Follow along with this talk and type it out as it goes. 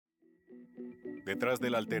Detrás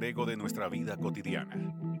del alter ego de nuestra vida cotidiana,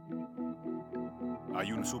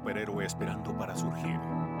 hay un superhéroe esperando para surgir,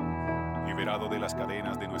 liberado de las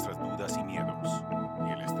cadenas de nuestras dudas y miedos,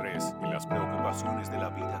 y el estrés y las preocupaciones de la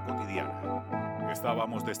vida cotidiana.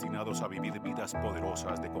 Estábamos destinados a vivir vidas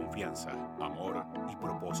poderosas de confianza, amor y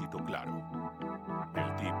propósito claro.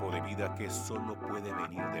 El tipo de vida que solo puede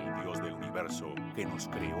venir del Dios del universo que nos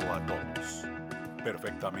creó a todos.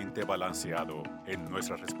 Perfectamente balanceado en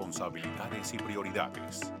nuestras responsabilidades y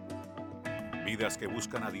prioridades. Vidas que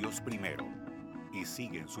buscan a Dios primero y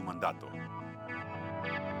siguen su mandato.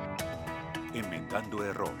 Enmendando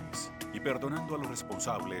errores y perdonando a los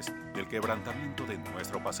responsables del quebrantamiento de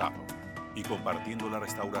nuestro pasado. Y compartiendo la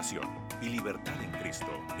restauración y libertad en Cristo,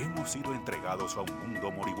 hemos sido entregados a un mundo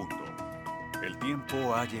moribundo. El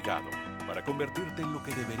tiempo ha llegado para convertirte en lo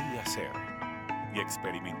que deberías ser y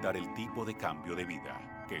experimentar el tipo de cambio de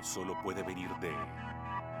vida que solo puede venir de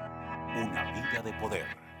una vida de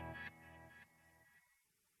poder.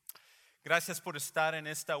 Gracias por estar en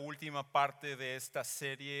esta última parte de esta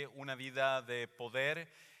serie, Una vida de poder.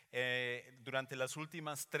 Durante las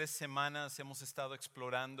últimas 3 semanas hemos estado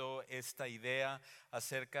explorando esta idea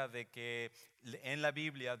acerca de que en la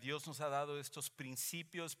Biblia Dios nos ha dado estos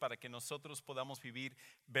principios para que nosotros podamos vivir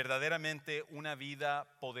verdaderamente una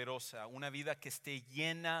vida poderosa, una vida que esté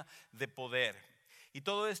llena de poder. Y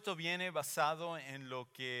todo esto viene basado en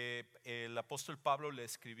lo que el apóstol Pablo le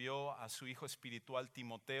escribió a su hijo espiritual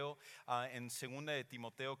Timoteo en 2 de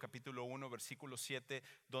Timoteo capítulo 1 versículo 7,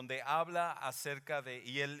 donde habla acerca de,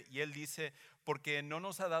 y él dice, porque no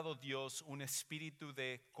nos ha dado Dios un espíritu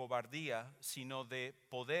de cobardía, sino de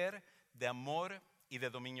poder, de amor y de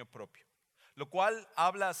dominio propio. Lo cual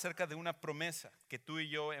habla acerca de una promesa que tú y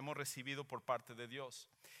yo hemos recibido por parte de Dios.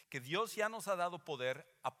 Que Dios ya nos ha dado poder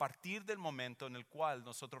a partir del momento en el cual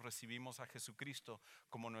nosotros recibimos a Jesucristo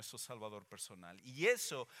como nuestro Salvador personal. Y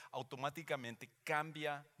eso automáticamente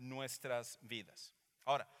cambia nuestras vidas.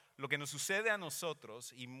 Ahora, lo que nos sucede a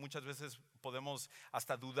nosotros, y muchas veces podemos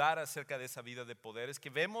hasta dudar acerca de esa vida de poder, es que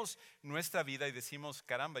vemos nuestra vida y decimos,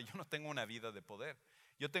 caramba, yo no tengo una vida de poder.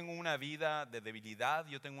 Yo tengo una vida de debilidad,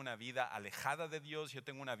 yo tengo una vida alejada de Dios, yo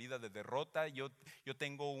tengo una vida de derrota, yo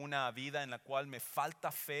tengo una vida en la cual me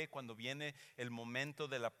falta fe cuando viene el momento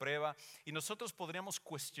de la prueba. Y nosotros podríamos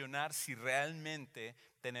cuestionar si realmente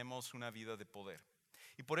tenemos una vida de poder.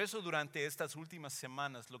 Y por eso durante estas últimas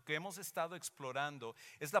semanas lo que hemos estado explorando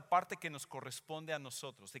es la parte que nos corresponde a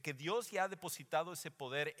nosotros, de que Dios ya ha depositado ese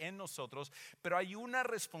poder en nosotros, pero hay una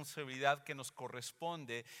responsabilidad que nos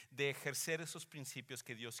corresponde de ejercer esos principios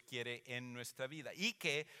que Dios quiere en nuestra vida. Y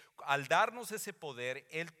que al darnos ese poder,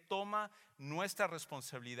 Él toma nuestra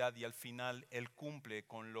responsabilidad y al final Él cumple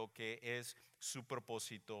con lo que es su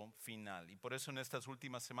propósito final. Y por eso en estas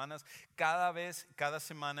últimas semanas, cada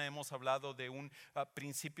semana hemos hablado de un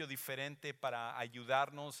principio diferente para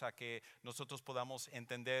ayudarnos a que nosotros podamos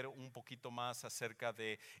entender un poquito más acerca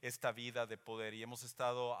de esta vida de poder. Y hemos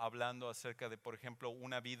estado hablando acerca de, por ejemplo,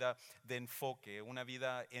 una vida de enfoque, una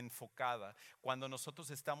vida enfocada. Cuando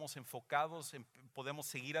nosotros estamos enfocados, podemos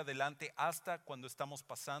seguir adelante hasta cuando estamos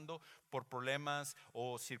pasando por problemas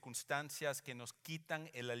o circunstancias que nos quitan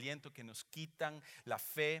el aliento, que nos quitan la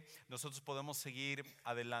fe. Nosotros podemos seguir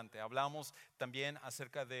adelante. Hablamos también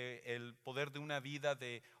acerca del poder de una vida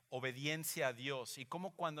de obediencia a Dios y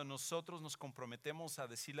cómo cuando nosotros nos comprometemos a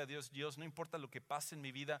decirle a Dios, Dios, no importa lo que pase en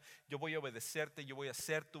mi vida, yo voy a obedecerte, yo voy a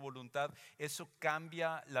hacer tu voluntad, eso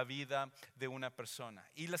cambia la vida de una persona.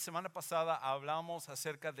 Y la semana pasada hablamos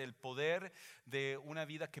acerca del poder de una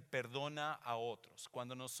vida que perdona a otros.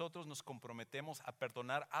 Cuando nosotros nos comprometemos a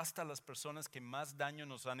perdonar hasta las personas que más daño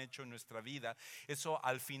nos han hecho en nuestra vida, eso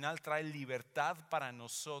al final trae libertad para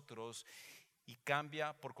nosotros y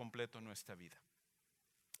cambia por completo nuestra vida.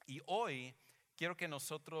 Y hoy quiero que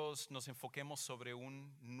nosotros nos enfoquemos sobre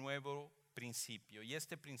un nuevo principio. Y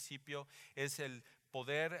este principio es el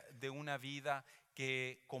poder de una vida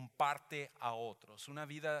que comparte a otros. Una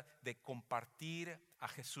vida de compartir a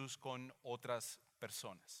Jesús con otras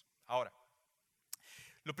personas. Ahora,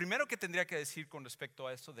 lo primero que tendría que decir con respecto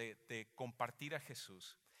a esto de compartir a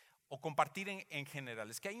Jesús o compartir en general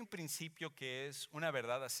es que hay un principio que es una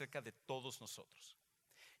verdad acerca de todos nosotros.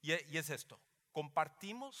 Y es esto.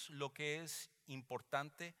 Compartimos lo que es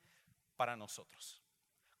importante para nosotros.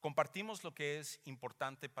 Compartimos lo que es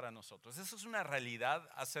importante para nosotros. Esa es una realidad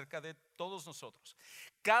acerca de todos nosotros.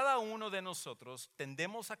 Cada uno de nosotros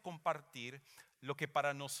tendemos a compartir lo que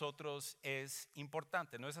para nosotros es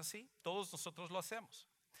importante. ¿No es así? Todos nosotros lo hacemos.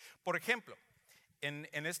 Por ejemplo,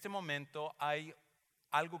 en este momento hay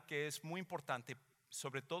algo que es muy importante,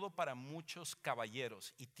 sobre todo para muchos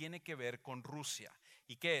caballeros, y tiene que ver con Rusia.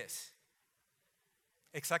 ¿Y qué es?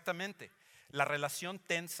 Exactamente. La relación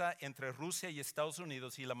tensa entre Rusia y Estados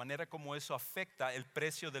Unidos y la manera como eso afecta el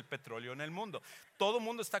precio del petróleo en el mundo. Todo el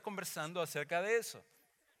mundo está conversando acerca de eso.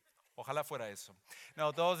 Ojalá fuera eso.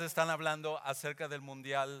 No, todos están hablando acerca del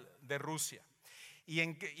Mundial de Rusia.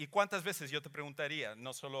 ¿Y cuántas veces yo te preguntaría,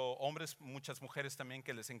 no solo hombres, muchas mujeres también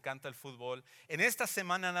que les encanta el fútbol, en esta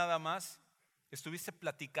semana nada más, estuviste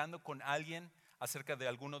platicando con alguien acerca de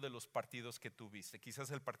alguno de los partidos que tuviste? Quizás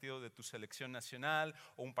el partido de tu selección nacional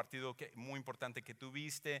o un partido muy importante que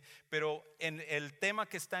tuviste, pero el tema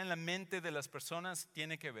que está en la mente de las personas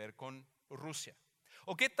tiene que ver con Rusia.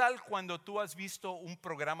 ¿O qué tal cuando tú has visto un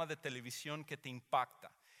programa de televisión que te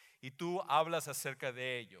impacta y tú hablas acerca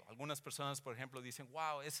de ello? Algunas personas, por ejemplo, dicen,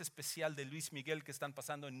 wow, ese especial de Luis Miguel que están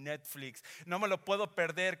pasando en Netflix, no me lo puedo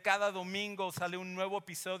perder, cada domingo sale un nuevo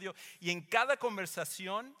episodio, y en cada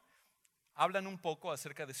conversación hablan un poco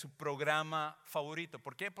acerca de su programa favorito.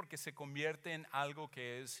 ¿Por qué? Porque se convierte en algo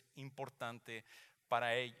que es importante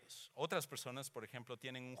para ellos. Otras personas, por ejemplo,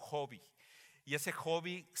 tienen un hobby y ese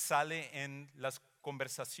hobby sale en las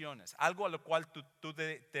conversaciones, algo a lo cual tú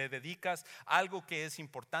te dedicas, algo que es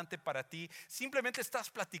importante para ti. Simplemente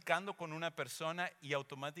estás platicando con una persona y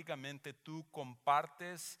automáticamente tú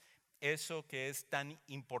compartes eso que es tan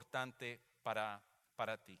importante para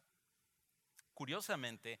ti.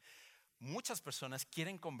 Curiosamente, muchas personas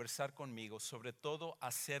quieren conversar conmigo, sobre todo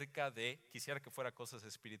acerca de, quisiera que fuera cosas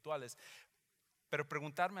espirituales, pero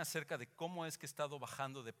preguntarme acerca de cómo es que he estado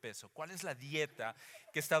bajando de peso, cuál es la dieta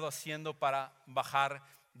que he estado haciendo para bajar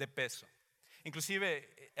de peso.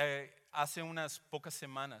 Inclusive hace unas pocas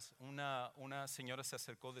semanas una señora se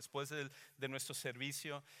acercó después de nuestro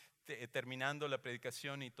servicio, terminando la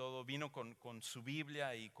predicación y todo, vino con su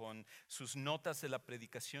Biblia y con sus notas de la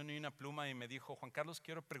predicación y una pluma, y me dijo, Juan Carlos,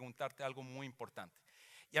 quiero preguntarte algo muy importante.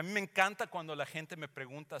 Y a mí me encanta cuando la gente me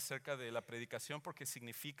pregunta acerca de la predicación, porque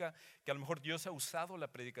significa que a lo mejor Dios ha usado la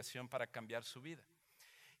predicación para cambiar su vida.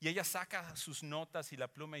 Y ella saca sus notas y la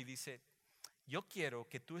pluma y dice, yo quiero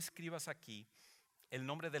que tú escribas aquí el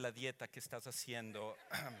nombre de la dieta que estás haciendo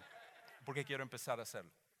porque quiero empezar a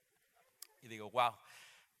hacerlo. Y digo, wow,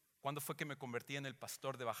 ¿cuándo fue que me convertí en el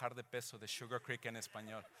pastor de bajar de peso de Sugar Creek en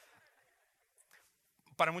español?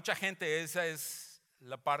 Para mucha gente esa es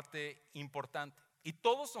la parte importante. Y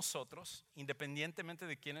todos nosotros, independientemente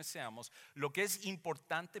de quiénes seamos, lo que es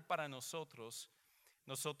importante para nosotros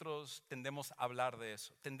tendemos a hablar de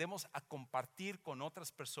eso. Tendemos a compartir con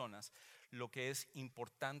otras personas lo que es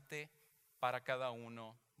importante para cada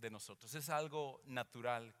uno de nosotros. Es algo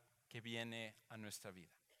natural que viene a nuestra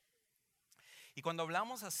vida. Y cuando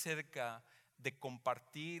hablamos acerca de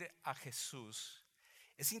compartir a Jesús,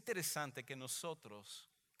 es interesante que nosotros,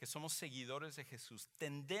 que somos seguidores de Jesús,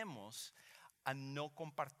 tendemos a no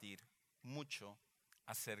compartir mucho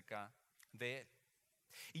acerca de Él.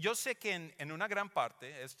 Y yo sé que en una gran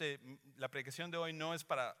parte, la predicación de hoy no es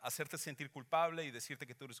para hacerte sentir culpable y decirte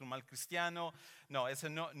que tú eres un mal cristiano. No, ese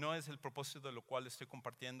no es el propósito de lo cual estoy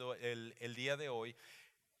compartiendo el día de hoy.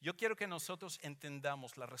 Yo quiero que nosotros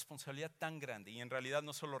entendamos la responsabilidad tan grande, y en realidad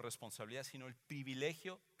no solo responsabilidad, sino el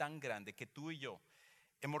privilegio tan grande que tú y yo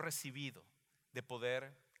hemos recibido de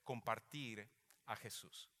poder compartir a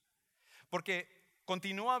Jesús. Porque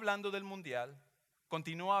continúa hablando del mundial,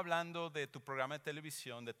 continúa hablando de tu programa de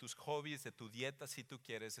televisión, de tus hobbies, de tu dieta si tú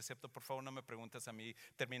quieres, excepto por favor no me preguntes a mí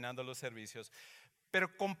terminando los servicios.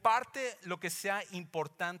 Pero comparte lo que sea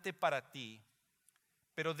importante para ti,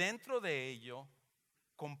 pero dentro de ello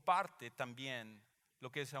comparte también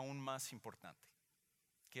lo que es aún más importante,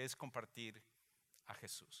 que es compartir a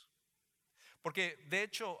Jesús. Porque de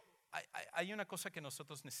hecho hay una cosa que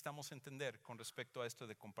nosotros necesitamos entender con respecto a esto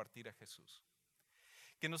de compartir a Jesús.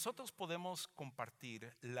 Que nosotros podemos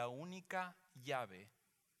compartir la única llave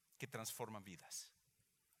que transforma vidas.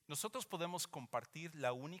 Nosotros podemos compartir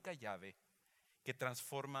la única llave que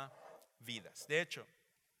transforma vidas. De hecho,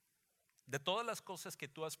 de todas las cosas que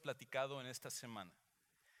tú has platicado en esta semana,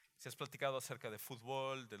 si has platicado acerca de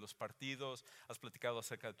fútbol, de los partidos, has platicado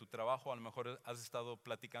acerca de tu trabajo, a lo mejor has estado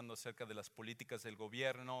platicando acerca de las políticas del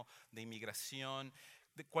gobierno, de inmigración,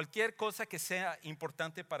 de cualquier cosa que sea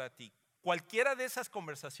importante para ti. Cualquiera de esas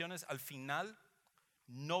conversaciones al final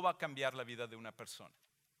no va a cambiar la vida de una persona.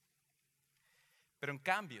 Pero en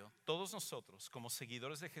cambio, todos nosotros como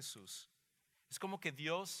seguidores de Jesús, es como que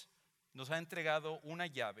Dios nos ha entregado una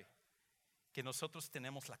llave que nosotros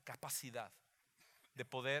tenemos la capacidad de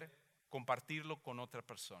poder compartirlo con otra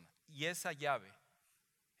persona. Y esa llave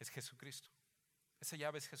es Jesucristo. Esa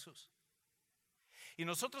llave es Jesús. Y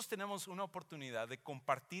nosotros tenemos una oportunidad de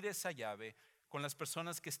compartir esa llave con las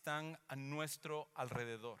personas que están a nuestro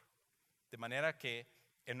alrededor. De manera que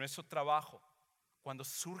en nuestro trabajo, cuando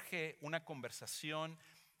surge una conversación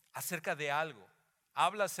acerca de algo,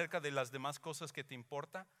 habla acerca de las demás cosas que te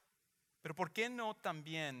importan, pero ¿por qué no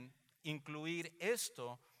también incluir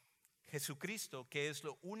esto, Jesucristo, que es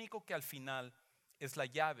lo único que al final es la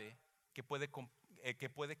llave que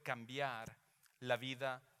puede cambiar la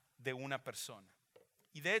vida de una persona?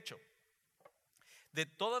 Y de hecho, de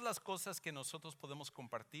todas las cosas que nosotros podemos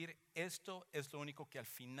compartir, esto es lo único que al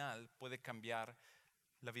final puede cambiar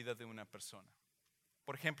la vida de una persona.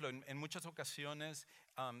 Por ejemplo, en muchas ocasiones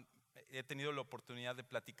he tenido la oportunidad de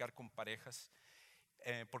platicar con parejas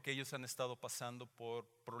porque ellos han estado pasando por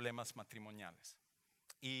problemas matrimoniales.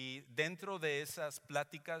 Y dentro de esas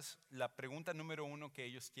pláticas, la pregunta número uno que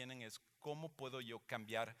ellos tienen es: ¿cómo puedo yo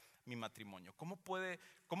cambiar mi matrimonio? ¿Cómo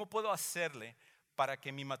puedo hacerle para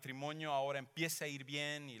que mi matrimonio ahora empiece a ir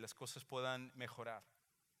bien y las cosas puedan mejorar?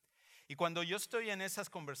 Y cuando yo estoy en esas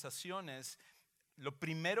conversaciones, lo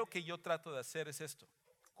primero que yo trato de hacer es esto: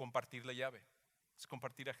 compartir la llave, es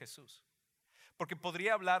compartir a Jesús. Porque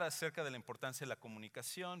podría hablar acerca de la importancia de la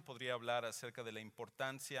comunicación, podría hablar acerca de la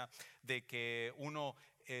importancia de que uno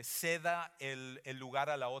ceda el lugar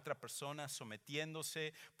a la otra persona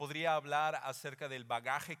sometiéndose, podría hablar acerca del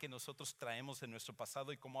bagaje que nosotros traemos de nuestro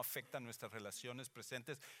pasado y cómo afecta nuestras relaciones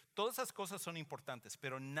presentes. Todas esas cosas son importantes,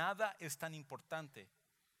 pero nada es tan importante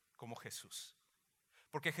como Jesús.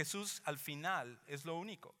 Porque Jesús al final es lo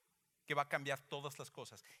único que va a cambiar todas las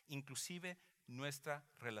cosas, inclusive nuestra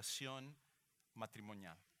relación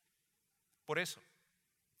matrimonial. Por eso,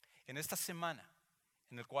 en esta semana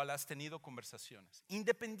en la cual has tenido conversaciones,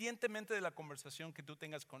 independientemente de la conversación que tú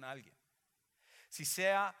tengas con alguien,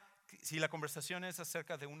 si la conversación es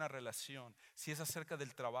acerca de una relación, si es acerca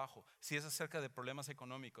del trabajo, si es acerca de problemas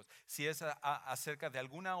económicos, si es acerca de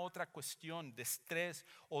alguna otra cuestión de estrés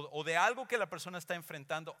o de algo que la persona está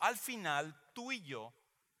enfrentando, al final tú y yo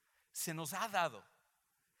se nos ha dado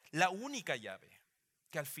la única llave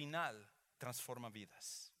que al final transforma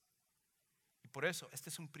vidas. Y por eso este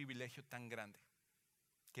es un privilegio tan grande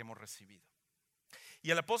que hemos recibido. Y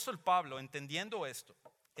el apóstol Pablo, entendiendo esto,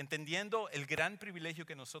 entendiendo el gran privilegio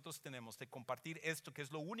que nosotros tenemos de compartir esto, que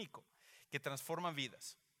es lo único que transforma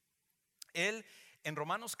vidas, él en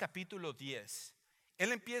Romanos capítulo 10,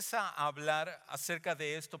 él empieza a hablar acerca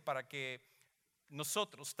de esto para que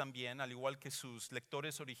nosotros también, al igual que sus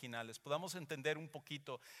lectores originales, podamos entender un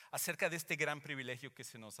poquito acerca de este gran privilegio que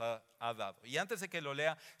se nos ha dado. Y antes de que lo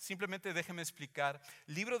lea, simplemente déjeme explicar.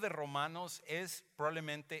 El libro de Romanos es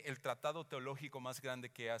probablemente el tratado teológico más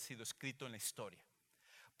grande que ha sido escrito en la historia.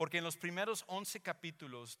 Porque en los primeros 11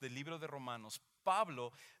 capítulos del libro de Romanos,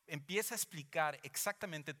 Pablo empieza a explicar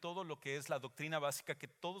exactamente todo lo que es la doctrina básica que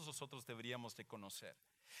todos nosotros deberíamos de conocer.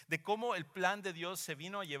 De cómo el plan de Dios se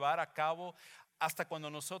vino a llevar a cabo hasta cuando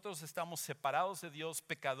nosotros estamos separados de Dios,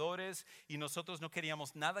 pecadores, y nosotros no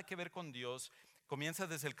queríamos nada que ver con Dios. Comienza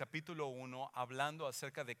desde el capítulo 1 hablando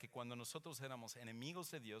acerca de que cuando nosotros éramos enemigos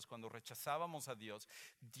de Dios, cuando rechazábamos a Dios,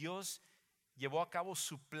 Dios llevó a cabo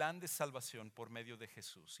su plan de salvación por medio de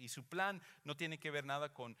Jesús. Y su plan no tiene que ver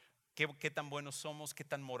nada con qué tan buenos somos, qué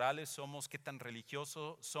tan morales somos, qué tan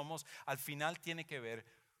religiosos somos. Al final tiene que ver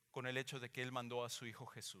con el hecho de que Él mandó a su Hijo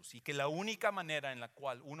Jesús, y que la única manera en la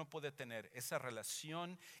cual uno puede tener esa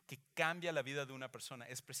relación que cambia la vida de una persona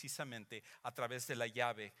es precisamente a través de la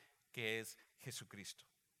llave que es Jesucristo.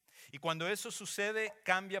 Y cuando eso sucede,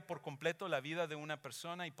 cambia por completo la vida de una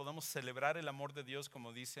persona y podemos celebrar el amor de Dios,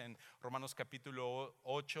 como dice en Romanos capítulo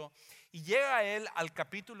 8. Y llega él al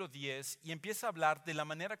capítulo 10 y empieza a hablar de la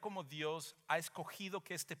manera como Dios ha escogido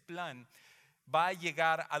que este plan va a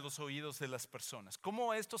llegar a los oídos de las personas.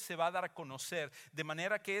 Cómo esto se va a dar a conocer, de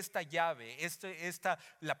manera que esta llave,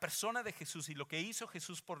 la persona de Jesús y lo que hizo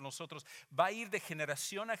Jesús por nosotros, va a ir de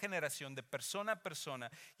generación a generación, de persona a persona.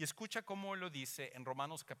 Y escucha cómo lo dice en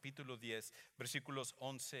Romanos capítulo 10, versículos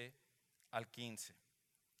 11 al 15.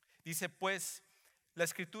 Dice: pues la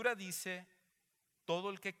Escritura dice, todo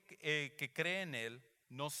el que cree en Él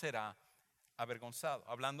no será avergonzado.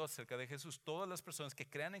 Hablando acerca de Jesús, todas las personas que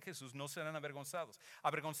crean en Jesús no serán avergonzados.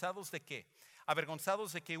 ¿Avergonzados de qué?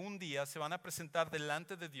 Avergonzados de que un día se van a presentar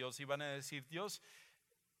delante de Dios y van a decir: Dios,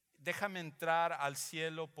 déjame entrar al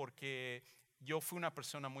cielo porque yo fui una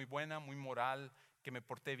persona muy buena, muy moral, que me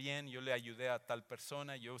porté bien, yo le ayudé a tal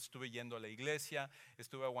persona, yo estuve yendo a la iglesia,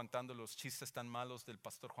 estuve aguantando los chistes tan malos del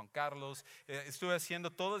pastor Juan Carlos, estuve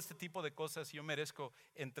haciendo todo este tipo de cosas y yo merezco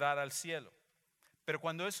entrar al cielo. Pero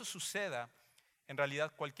cuando eso suceda, en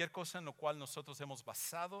realidad cualquier cosa en lo cual nosotros hemos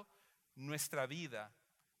basado nuestra vida,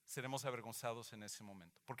 seremos avergonzados en ese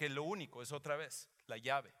momento. Porque lo único es otra vez la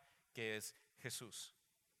llave, que es Jesús.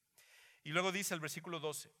 Y luego dice el versículo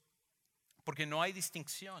 12: porque no hay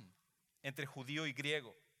distinción, entre judío y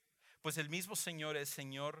griego, pues el mismo Señor es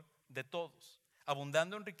Señor de todos,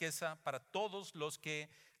 abundando en riqueza para todos los que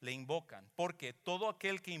le invocan, porque todo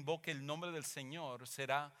aquel que invoque el nombre del Señor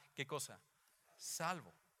será, ¿qué cosa?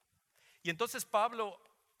 Salvo. Y entonces Pablo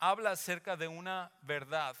habla acerca de una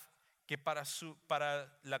verdad que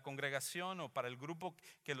para la congregación o para el grupo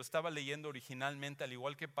que lo estaba leyendo originalmente, al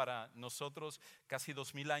igual que para nosotros casi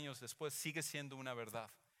 2000 años después, sigue siendo una verdad.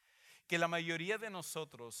 Que la mayoría de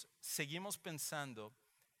nosotros seguimos pensando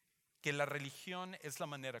que la religión es la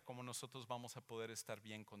manera como nosotros vamos a poder estar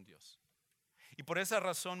bien con Dios. Y por esa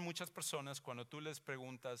razón muchas personas, cuando tú les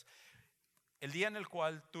preguntas, el día en el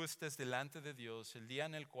cual tú estés delante de Dios, el día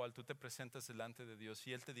en el cual tú te presentas delante de Dios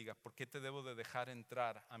y Él te diga, ¿por qué te debo de dejar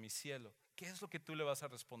entrar a mi cielo? ¿Qué es lo que tú le vas a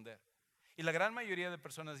responder? Y la gran mayoría de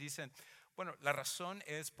personas dicen, bueno, la razón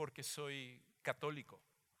es porque soy católico,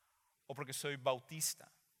 o porque soy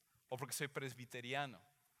bautista, o porque soy presbiteriano,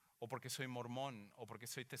 o porque soy mormón, o porque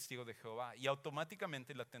soy testigo de Jehová. Y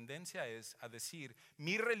automáticamente la tendencia es a decir,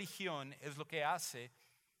 mi religión es lo que hace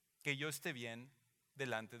que yo esté bien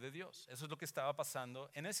delante de Dios. Eso es lo que estaba pasando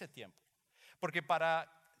en ese tiempo. Porque para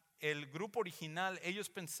el grupo original, ellos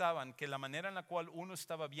pensaban que la manera en la cual uno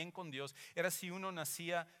estaba bien con Dios era si uno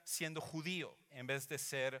nacía siendo judío, en vez de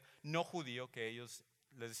ser no judío, que ellos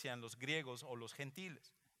les decían los griegos o los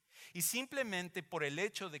gentiles. Y simplemente por el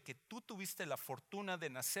hecho de que tú tuviste la fortuna de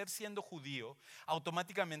nacer siendo judío,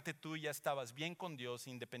 automáticamente tú ya estabas bien con Dios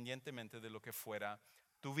independientemente de lo que fuera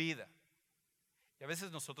tu vida. Y a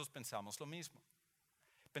veces nosotros pensamos lo mismo.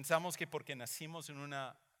 Pensamos que porque nacimos en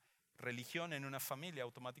una religión, en una familia,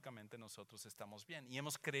 automáticamente nosotros estamos bien. Y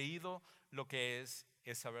hemos creído lo que es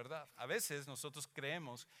esa verdad. A veces nosotros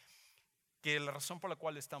creemos que la razón por la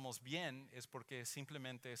cual estamos bien es porque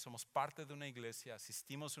simplemente somos parte de una iglesia,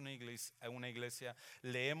 asistimos a una iglesia,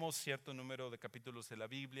 leemos cierto número de capítulos de la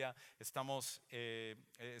Biblia, estamos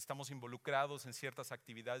involucrados en ciertas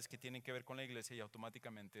actividades que tienen que ver con la iglesia y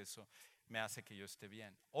automáticamente eso me hace que yo esté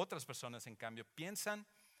bien. Otras personas, en cambio, piensan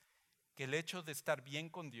que el hecho de estar bien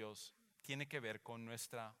con Dios tiene que ver con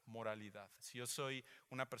nuestra moralidad. Si yo soy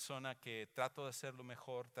una persona que trato de hacer lo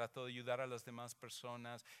mejor, trato de ayudar a las demás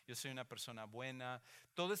personas, yo soy una persona buena,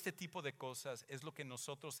 todo este tipo de cosas es lo que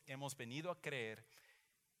nosotros hemos venido a creer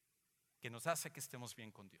que nos hace que estemos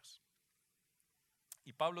bien con Dios.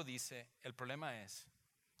 Y Pablo dice, el problema es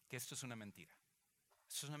que esto es una mentira.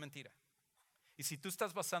 Esto es una mentira. Y si tú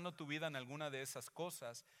estás basando tu vida en alguna de esas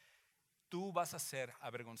cosas, tú vas a ser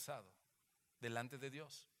avergonzado delante de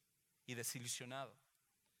Dios y desilusionado,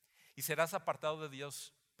 y serás apartado de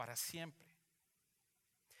Dios para siempre.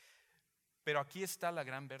 Pero aquí está la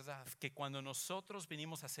gran verdad, que cuando nosotros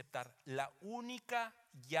venimos a aceptar la única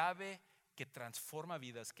llave que transforma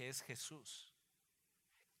vidas, que es Jesús,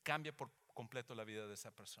 cambia por completo la vida de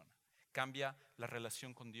esa persona. Cambia la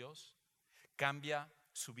relación con Dios, cambia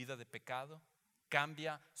su vida de pecado,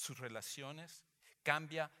 cambia sus relaciones,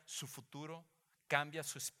 cambia su futuro, cambia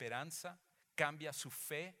su esperanza, cambia su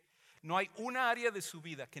fe. No hay una área de su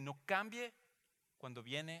vida que no cambie cuando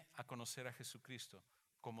viene a conocer a Jesucristo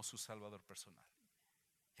como su Salvador personal.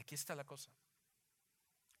 Y aquí está la cosa.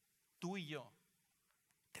 Tú y yo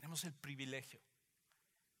tenemos el privilegio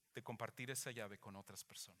de compartir esa llave con otras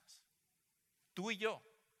personas. Tú y yo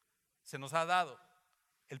se nos ha dado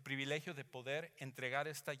el privilegio de poder entregar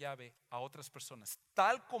esta llave a otras personas,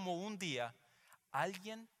 tal como un día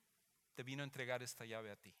alguien te vino a entregar esta llave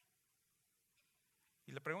a ti.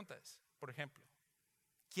 Y la pregunta es, por ejemplo,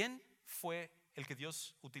 ¿quién fue el que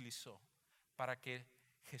Dios utilizó para que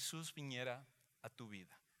Jesús viniera a tu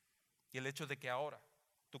vida? Y el hecho de que ahora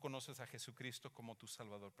tú conoces a Jesucristo como tu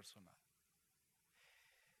Salvador personal.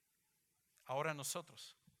 Ahora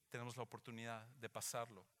nosotros tenemos la oportunidad de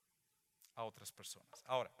pasarlo a otras personas.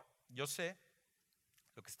 Ahora, yo sé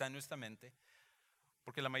lo que está en nuestra mente,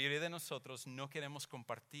 porque la mayoría de nosotros no queremos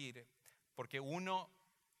compartir, porque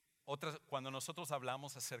cuando nosotros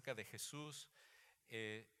hablamos acerca de Jesús,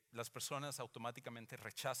 las personas automáticamente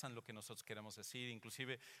rechazan lo que nosotros queremos decir.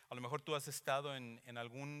 Inclusive a lo mejor tú has estado en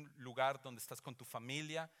algún lugar donde estás con tu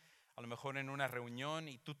familia, a lo mejor en una reunión,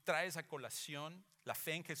 y tú traes a colación la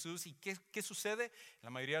fe en Jesús. ¿Y qué sucede? En la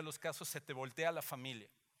mayoría de los casos se te voltea la familia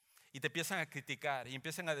y te empiezan a criticar y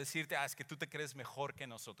empiezan a decirte, es que tú te crees mejor que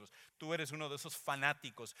nosotros, tú eres uno de esos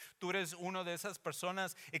fanáticos, tú eres uno de esas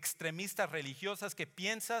personas extremistas religiosas que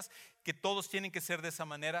piensas que todos tienen que ser de esa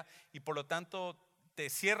manera, y por lo tanto te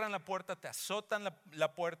cierran la puerta, te azotan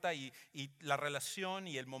la puerta, y la relación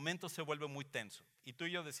y el momento se vuelve muy tenso. Y tú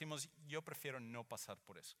y yo decimos, yo prefiero no pasar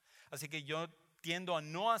por eso. Así que yo tiendo a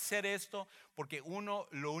no hacer esto, porque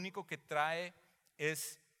lo único que trae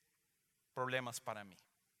es problemas para mí.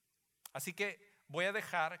 Así que voy a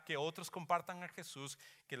dejar que otros compartan a Jesús,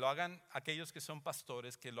 que lo hagan aquellos que son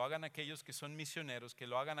pastores, que lo hagan aquellos que son misioneros, que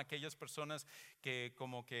lo hagan aquellas personas que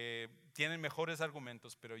como que tienen mejores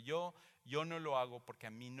argumentos, pero yo no lo hago porque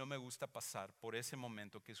a mí no me gusta pasar por ese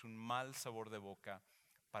momento que es un mal sabor de boca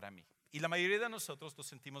para mí. Y la mayoría de nosotros lo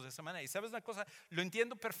sentimos de esa manera. Y sabes una cosa, lo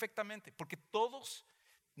entiendo perfectamente, porque todos,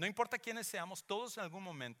 no importa quiénes seamos, todos en algún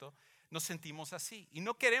momento nos sentimos así. Y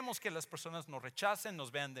no queremos que las personas nos rechacen,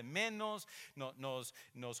 nos vean de menos, nos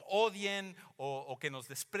odien o que nos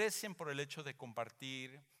desprecien por el hecho de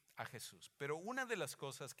compartir a Jesús. Pero una de las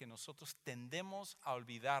cosas que nosotros tendemos a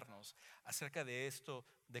olvidarnos acerca de esto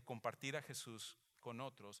de compartir a Jesús con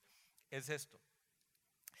otros es esto.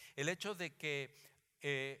 El hecho de que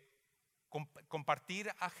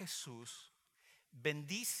compartir a Jesús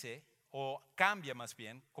bendice o cambia más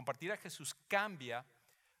bien, compartir a Jesús cambia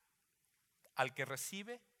al que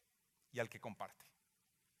recibe y al que comparte.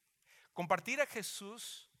 Compartir a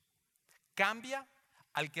Jesús cambia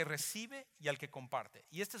al que recibe y al que comparte.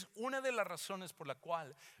 Y esta es una de las razones por la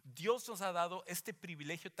cual Dios nos ha dado este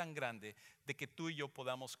privilegio tan grande de que tú y yo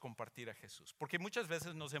podamos compartir a Jesús. Porque muchas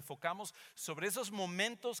veces nos enfocamos sobre esos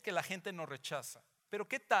momentos que la gente nos rechaza. Pero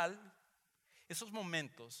 ¿qué tal esos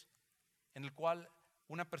momentos en el cual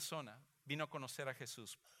una persona vino a conocer a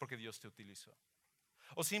Jesús porque Dios te utilizó?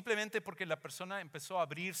 O simplemente porque la persona empezó a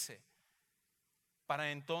abrirse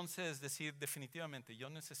para entonces decir definitivamente yo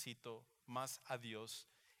necesito más a Dios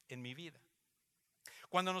en mi vida.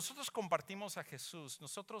 Cuando nosotros compartimos a Jesús,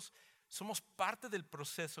 nosotros somos parte del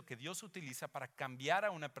proceso que Dios utiliza para cambiar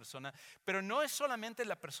a una persona, pero no es solamente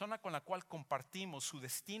la persona con la cual compartimos su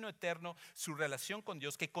destino eterno, su relación con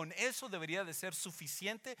Dios, que con eso debería de ser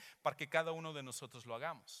suficiente para que cada uno de nosotros lo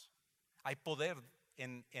hagamos. Hay poder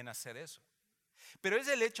en hacer eso. Pero es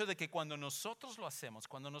el hecho de que cuando nosotros lo hacemos,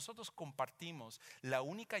 cuando nosotros compartimos la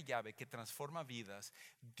única llave que transforma vidas,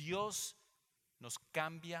 Dios nos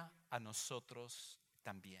cambia a nosotros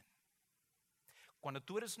también. Cuando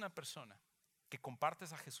tú eres una persona que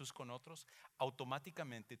compartes a Jesús con otros,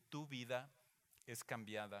 automáticamente tu vida es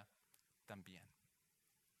cambiada también.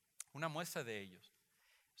 Una muestra de ellos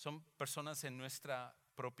son personas en nuestra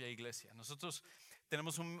propia iglesia. Nosotros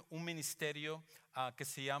tenemos un ministerio que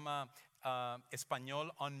se llama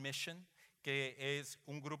Español on Mission, que es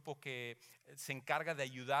un grupo que se encarga de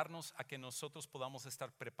ayudarnos a que nosotros podamos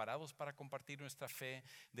estar preparados para compartir nuestra fe,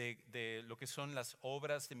 de lo que son las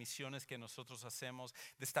obras de misiones que nosotros hacemos,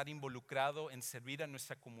 de estar involucrado en servir a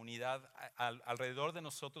nuestra comunidad alrededor de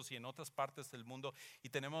nosotros y en otras partes del mundo. Y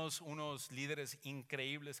tenemos unos líderes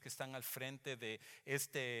increíbles que están al frente de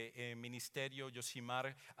este ministerio,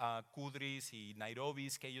 Yosimar Kudris y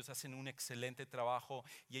Nairobis, que ellos hacen un excelente trabajo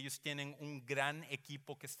y ellos tienen un gran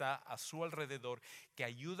equipo que está a su alrededor, que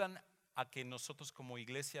ayudan a que nosotros como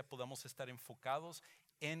iglesia podamos estar enfocados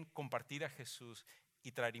en compartir a Jesús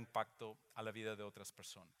y traer impacto a la vida de otras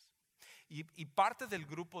personas. Y parte del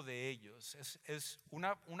grupo de ellos es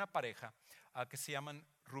una pareja que se llaman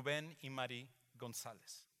Rubén y Mari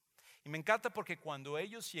González. Y me encanta porque cuando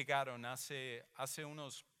ellos llegaron hace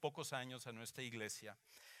unos pocos años a nuestra iglesia,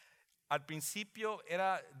 al principio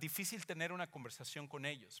era difícil tener una conversación con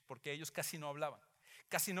ellos porque ellos casi no hablaban,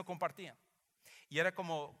 casi no compartían. Y era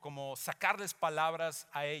como sacarles palabras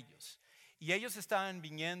a ellos. Y ellos estaban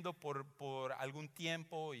viniendo por algún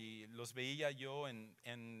tiempo y los veía yo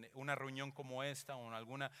en una reunión como esta o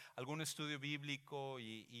en algún estudio bíblico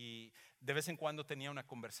y de vez en cuando tenía una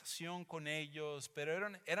conversación con ellos,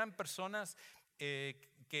 pero eran personas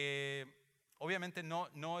que obviamente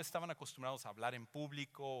no estaban acostumbrados a hablar en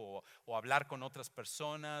público o hablar con otras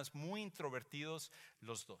personas, muy introvertidos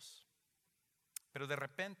los dos. Pero de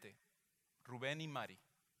repente, Rubén y Mari,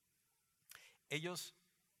 ellos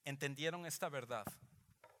entendieron esta verdad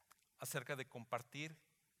acerca de compartir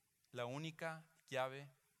la única llave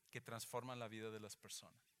que transforma la vida de las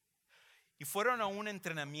personas. Y fueron a un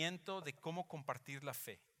entrenamiento de cómo compartir la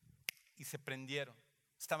fe y se prendieron.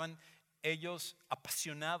 Estaban ellos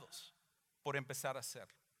apasionados por empezar a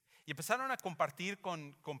hacerlo. Y empezaron a compartir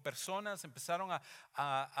con personas, empezaron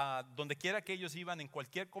a donde quiera que ellos iban, en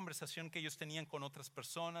cualquier conversación que ellos tenían con otras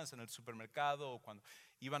personas, en el supermercado o cuando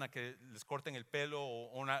iban a que les corten el pelo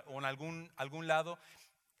o en algún lado,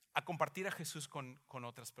 a compartir a Jesús con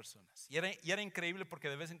otras personas. Y era increíble porque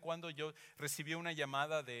de vez en cuando yo recibía una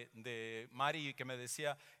llamada de Mari que me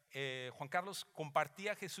decía, Juan Carlos, compartí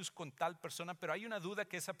a Jesús con tal persona, pero hay una duda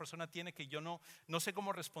que esa persona tiene que yo no sé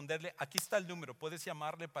cómo responderle. Aquí está el número, puedes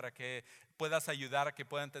llamarle para que puedas ayudar a que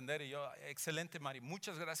pueda entender. Y yo, excelente Mari,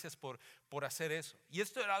 muchas gracias por hacer eso. Y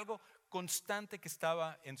esto era algo constante que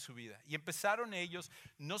estaba en su vida. Y empezaron ellos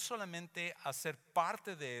no solamente a ser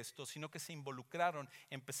parte de esto, sino que se involucraron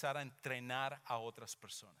en empezar a entrenar a otras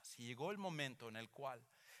personas. Y llegó el momento en el cual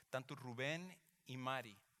tanto Rubén y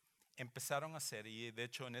Mari empezaron a ser, y de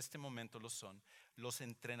hecho en este momento lo son, los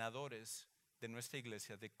entrenadores de nuestra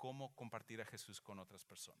iglesia de cómo compartir a Jesús con otras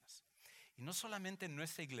personas. Y no solamente en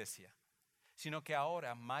nuestra iglesia, sino que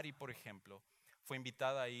ahora Mari, por ejemplo, fue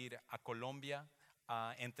invitada a ir a Colombia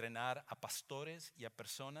a entrenar a pastores y a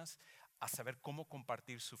personas a saber cómo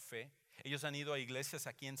compartir su fe. Ellos han ido a iglesias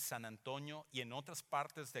aquí en San Antonio y en otras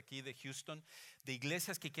partes de aquí de Houston, de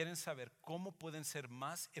iglesias que quieren saber cómo pueden ser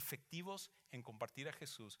más efectivos en compartir a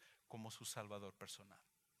Jesús como su Salvador personal.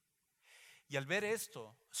 Y al ver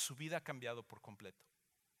esto, su vida ha cambiado por completo.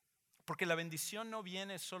 Porque la bendición no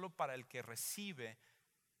viene solo para el que recibe,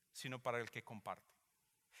 sino para el que comparte.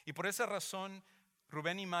 Y por esa razón,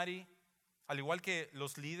 Rubén y Mari, al igual que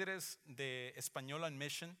los líderes de Español on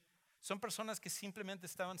Mission, son personas que simplemente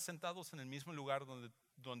estaban sentados en el mismo lugar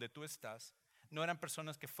donde tú estás. No eran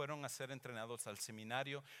personas que fueron a ser entrenados al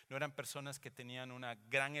seminario, no eran personas que tenían una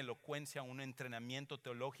gran elocuencia, un entrenamiento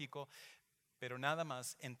teológico, pero nada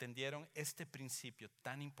más entendieron este principio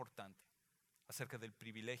tan importante acerca del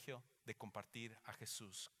privilegio de compartir a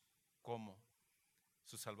Jesús como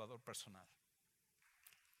su Salvador personal.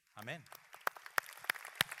 Amén.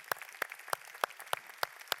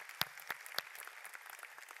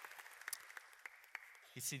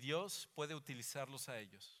 Y si Dios puede utilizarlos a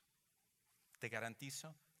ellos, te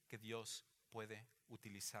garantizo que Dios puede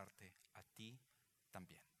utilizarte a ti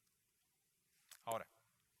también. Ahora,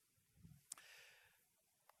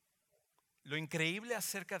 lo increíble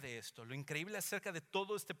acerca de esto, lo increíble acerca de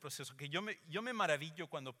todo este proceso, que yo me maravillo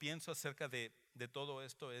cuando pienso acerca de todo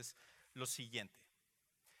esto, es lo siguiente.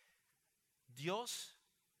 Dios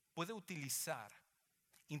puede utilizar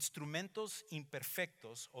instrumentos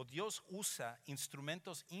imperfectos, o Dios usa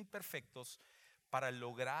instrumentos imperfectos para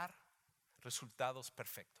lograr resultados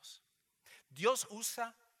perfectos. Dios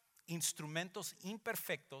usa instrumentos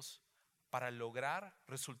imperfectos para lograr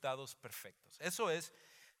resultados perfectos. Eso es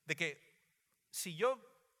de que si yo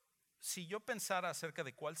pensara acerca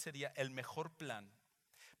de cuál sería el mejor plan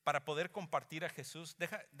para poder compartir a Jesús,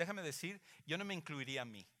 déjame decir, yo no me incluiría a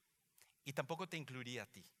mí y tampoco te incluiría a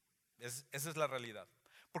ti. Esa es la realidad.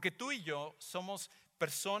 Porque tú y yo somos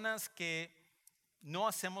personas que no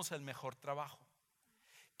hacemos el mejor trabajo.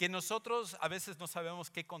 Que nosotros a veces no sabemos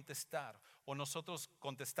qué contestar, o nosotros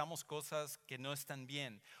contestamos cosas que no están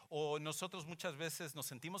bien, o nosotros muchas veces nos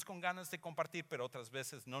sentimos con ganas de compartir, pero otras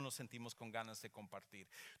veces no nos sentimos con ganas de compartir.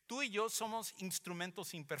 Tú y yo somos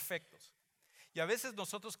instrumentos imperfectos. Y a veces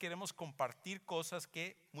nosotros queremos compartir cosas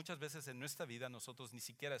que muchas veces en nuestra vida nosotros ni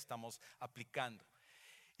siquiera estamos aplicando.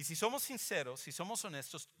 Y si somos sinceros, si somos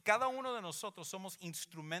honestos, cada uno de nosotros somos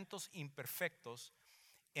instrumentos imperfectos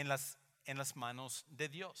en las manos de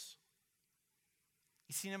Dios.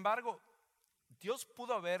 Y sin embargo, Dios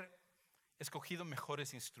pudo haber escogido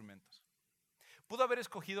mejores instrumentos. Pudo haber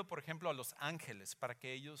escogido, por ejemplo, a los ángeles para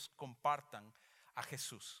que ellos compartan a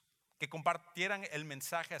Jesús, que compartieran el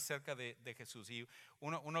mensaje acerca de Jesús. Y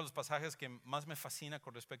uno de los pasajes que más me fascina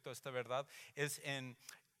con respecto a esta verdad es en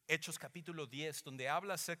Hechos capítulo 10, donde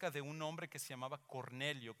habla acerca de un hombre que se llamaba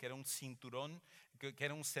Cornelio, que era un centurión,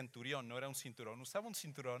 no era un cinturón, usaba un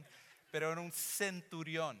cinturón, pero era un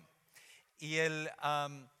centurión. Y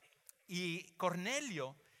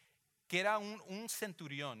Cornelio, que era un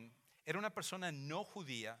centurión, era una persona no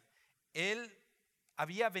judía. Él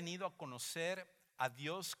había venido a conocer a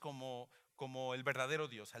Dios como el verdadero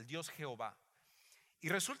Dios, al Dios Jehová. Y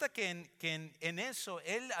resulta que en eso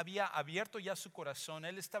él había abierto ya su corazón,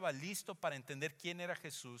 él estaba listo para entender quién era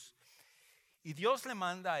Jesús. Y Dios le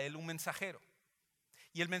manda a él un mensajero.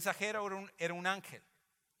 Y el mensajero era un ángel.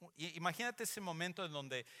 Imagínate ese momento en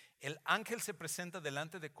donde el ángel se presenta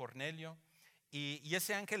delante de Cornelio y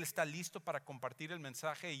ese ángel está listo para compartir el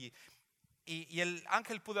mensaje. Y el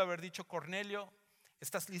ángel pudo haber dicho: Cornelio,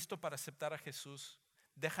 ¿estás listo para aceptar a Jesús?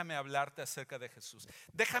 Déjame hablarte acerca de Jesús.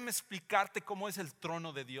 Déjame explicarte cómo es el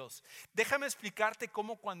trono de Dios. Déjame explicarte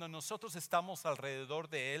cómo cuando nosotros estamos alrededor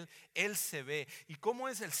de Él, Él se ve. Y cómo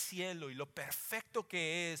es el cielo y lo perfecto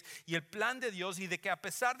que es. Y el plan de Dios. Y de que a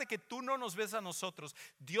pesar de que tú no nos ves a nosotros,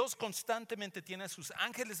 Dios constantemente tiene a sus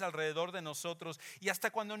ángeles alrededor de nosotros. Y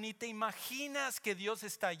hasta cuando ni te imaginas que Dios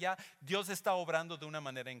está allá, Dios está obrando de una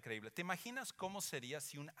manera increíble. ¿Te imaginas cómo sería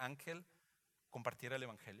si un ángel compartiera el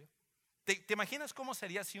evangelio? ¿Te imaginas cómo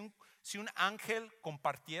sería si un ángel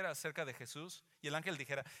compartiera acerca de Jesús y el ángel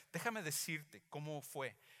dijera: déjame decirte cómo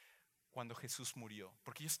fue cuando Jesús murió?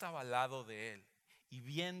 Porque yo estaba al lado de él y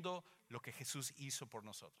viendo lo que Jesús hizo por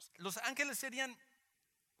nosotros. Los ángeles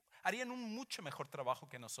harían un mucho mejor trabajo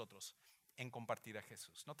que nosotros en compartir a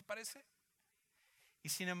Jesús, ¿no te parece? Y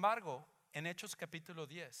sin embargo, en Hechos capítulo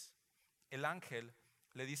 10, el ángel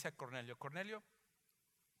le dice a Cornelio: Cornelio,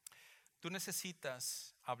 tú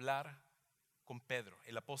necesitas hablar con Pedro,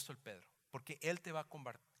 el apóstol Pedro, porque él te va a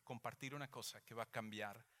compartir una cosa que va a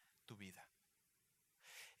cambiar tu vida.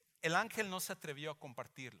 El ángel no se atrevió a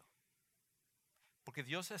compartirlo, porque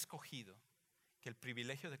Dios ha escogido que el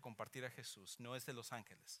privilegio de compartir a Jesús no es de los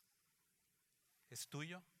ángeles, es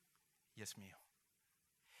tuyo y es mío.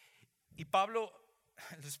 Y Pablo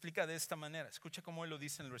lo explica de esta manera. Escucha cómo él lo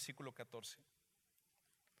dice en el versículo 14.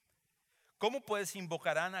 ¿Cómo pues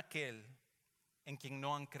invocarán a aquel en quien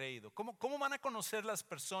no han creído? ¿Cómo van a conocer las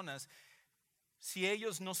personas si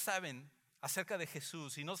ellos no saben acerca de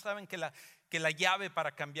Jesús y no saben que la llave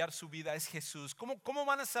para cambiar su vida es Jesús? ¿Cómo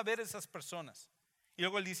van a saber esas personas? Y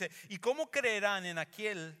luego él dice: ¿y cómo creerán en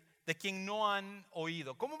aquel de quien no han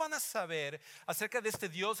oído? ¿Cómo van a saber acerca de este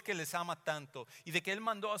Dios que les ama tanto y de que Él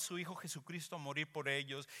mandó a su Hijo Jesucristo a morir por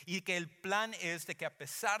ellos, y que el plan es de que a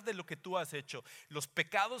pesar de lo que tú has hecho, los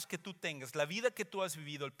pecados que tú tengas, la vida que tú has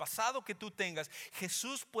vivido, el pasado que tú tengas,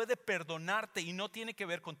 Jesús puede perdonarte? Y no tiene que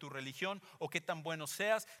ver con tu religión o qué tan bueno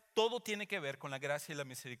seas, todo tiene que ver con la gracia y la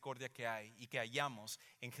misericordia que hay y que hallamos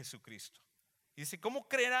en Jesucristo. Y dice: ¿cómo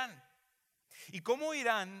creerán? ¿Y cómo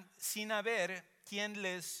irán sin haber quien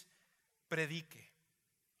les predique?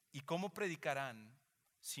 ¿Y cómo predicarán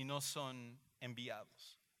si no son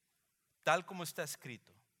enviados? Tal como está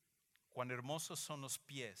escrito: cuán hermosos son los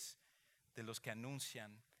pies de los que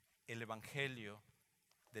anuncian el evangelio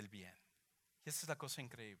del bien. Y esa es la cosa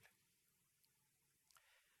increíble.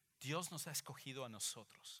 Dios nos ha escogido a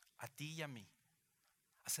nosotros, a ti y a mí,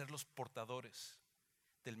 a ser los portadores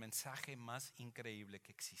del mensaje más increíble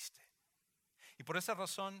que existe. Y por esa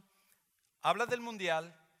razón, habla del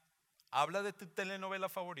mundial, habla de tu telenovela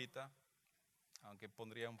favorita, aunque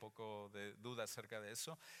pondría un poco de duda acerca de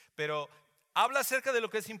eso, pero habla acerca de lo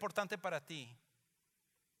que es importante para ti.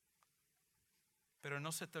 Pero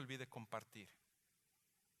no se te olvide compartir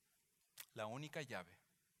la única llave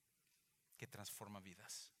que transforma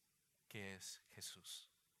vidas, que es Jesús.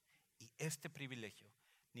 Y este privilegio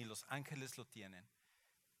ni los ángeles lo tienen,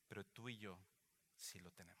 pero tú y yo sí lo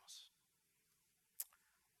tenemos.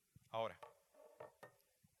 Ahora,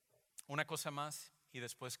 una cosa más y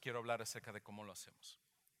después quiero hablar acerca de cómo lo hacemos.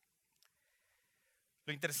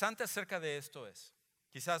 Lo interesante acerca de esto es,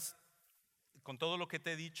 quizás con todo lo que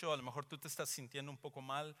te he dicho, a lo mejor tú te estás sintiendo un poco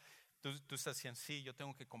mal. Tú estás diciendo: sí, yo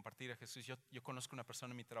tengo que compartir a Jesús. Yo conozco una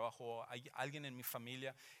persona en mi trabajo, hay alguien en mi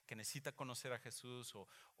familia que necesita conocer a Jesús,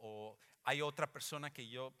 o hay otra persona que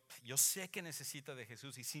yo sé que necesita de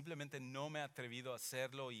Jesús y simplemente no me he atrevido a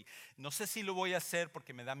hacerlo, y no sé si lo voy a hacer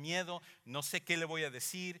porque me da miedo, no sé qué le voy a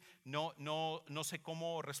decir, no sé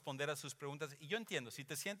cómo responder a sus preguntas. Y yo entiendo, si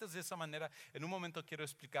te sientes de esa manera, en un momento quiero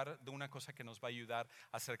explicar de una cosa que nos va a ayudar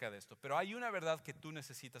acerca de esto. Pero hay una verdad que tú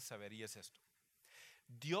necesitas saber, y es esto: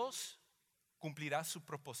 Dios cumplirá su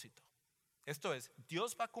propósito. Esto es,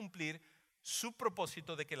 Dios va a cumplir su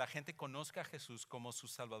propósito de que la gente conozca a Jesús como su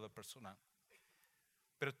Salvador personal.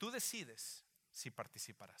 Pero tú decides si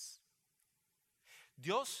participarás.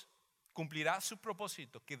 Dios cumplirá su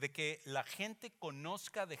propósito de que la gente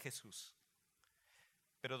conozca de Jesús.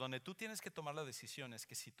 Pero donde tú tienes que tomar la decisión es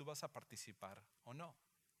que si tú vas a participar o no.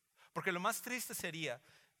 Porque lo más triste sería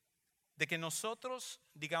de que nosotros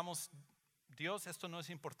digamos: Dios, esto no es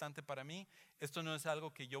importante para mí, esto no es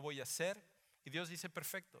algo que yo voy a hacer. Y Dios dice: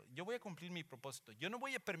 perfecto, yo voy a cumplir mi propósito. Yo no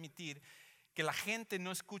voy a permitir que la gente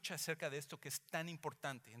no escuche acerca de esto que es tan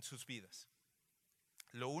importante en sus vidas.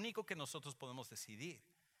 Lo único que nosotros podemos decidir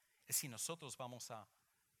es si nosotros vamos a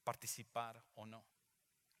participar o no.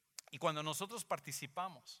 Y cuando nosotros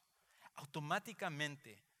participamos,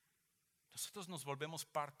 automáticamente nosotros nos volvemos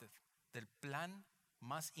parte del plan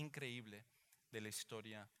más increíble de la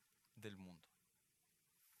historia del mundo.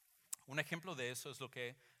 Un ejemplo de eso es lo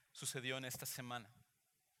que sucedió en esta semana.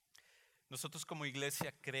 Nosotros como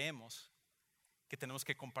iglesia creemos que tenemos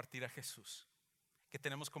que compartir a Jesús, que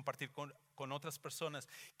tenemos que compartir con otras personas,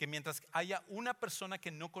 que mientras haya una persona que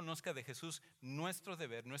no conozca de Jesús, nuestro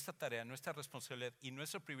deber, nuestra tarea, nuestra responsabilidad y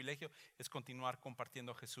nuestro privilegio es continuar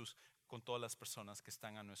compartiendo a Jesús con todas las personas que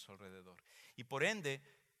están a nuestro alrededor. Y por ende,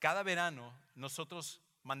 cada verano nosotros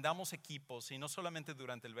mandamos equipos, y no solamente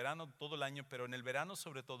durante el verano, todo el año, pero en el verano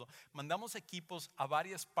sobre todo, mandamos equipos a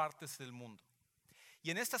varias partes del mundo. Y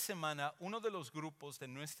en esta semana, uno de los grupos de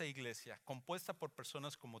nuestra iglesia, compuesta por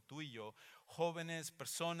personas como tú y yo, jóvenes,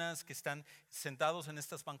 personas que están sentados en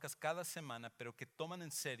estas bancas cada semana, pero que toman en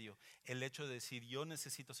serio el hecho de decir, yo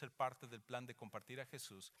necesito ser parte del plan de compartir a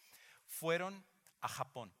Jesús, fueron a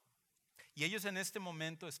Japón. Y ellos en este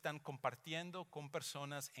momento están compartiendo con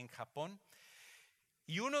personas en Japón.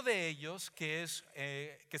 Y uno de ellos, que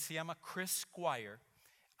se llama Chris Squire,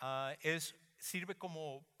 sirve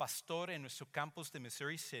como pastor en nuestro campus de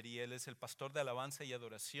Missouri City. Él es el pastor de alabanza y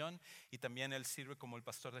adoración, y también él sirve como el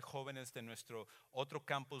pastor de jóvenes de nuestro otro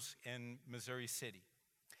campus en Missouri City.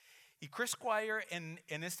 Y Chris Squire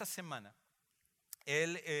en esta semana,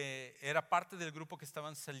 él era parte del grupo que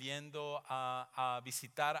estaban saliendo a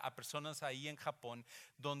visitar a personas ahí en Japón,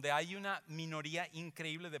 donde hay una minoría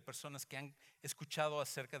increíble de personas que han escuchado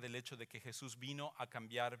acerca del hecho de que Jesús vino a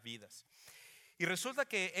cambiar vidas. Y resulta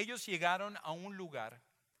que ellos llegaron a un lugar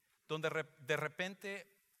donde de repente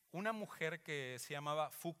una mujer que se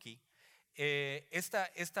llamaba Fuki,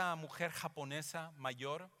 esta mujer japonesa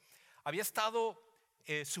mayor, había estado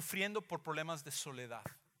sufriendo por problemas de soledad.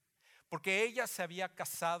 Porque ella se había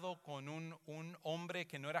casado con un hombre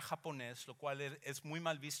que no era japonés, lo cual es muy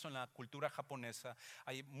mal visto en la cultura japonesa.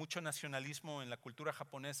 Hay mucho nacionalismo en la cultura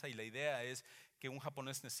japonesa y la idea es que un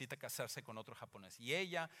japonés necesita casarse con otro japonés. Y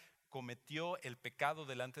ella cometió el pecado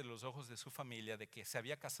delante de los ojos de su familia de que se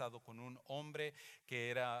había casado con un hombre que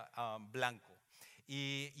era blanco.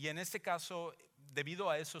 Y en este caso, debido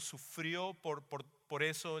a eso, sufrió por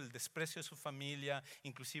eso el desprecio de su familia,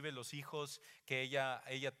 inclusive los hijos que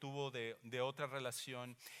ella tuvo de otra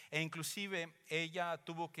relación. E inclusive ella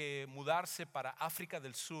tuvo que mudarse para África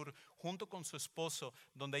del Sur junto con su esposo,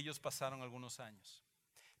 donde ellos pasaron algunos años.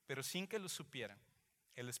 Pero sin que lo supieran,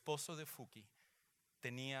 el esposo de Fuki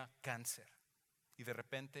tenía cáncer y de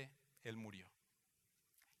repente él murió.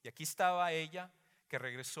 Y aquí estaba ella, que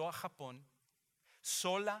regresó a Japón,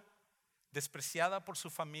 sola, despreciada por su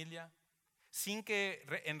familia, sin que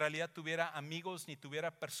en realidad tuviera amigos ni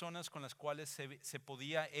tuviera personas con las cuales se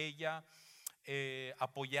podía ella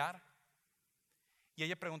apoyar. Y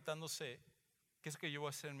ella preguntándose, ¿qué es lo que yo voy a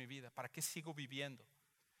hacer en mi vida? ¿Para qué sigo viviendo?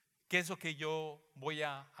 ¿Qué es lo que yo voy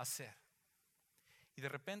a hacer? Y de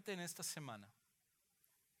repente en esta semana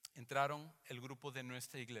entraron el grupo de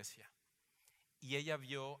nuestra iglesia y ella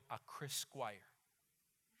vio a Chris Squire.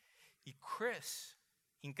 Y Chris,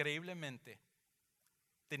 increíblemente,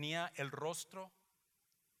 tenía el rostro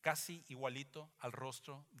casi igualito al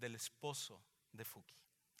rostro del esposo de Fuki.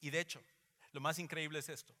 Y de hecho, lo más increíble es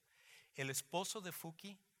esto: el esposo de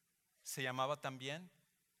Fuki se llamaba también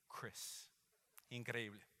Chris.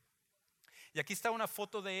 Increíble. Y aquí está una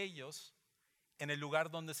foto de ellos en el lugar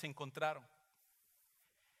donde se encontraron.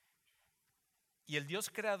 Y el Dios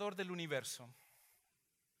creador del universo,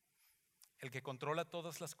 el que controla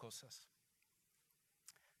todas las cosas,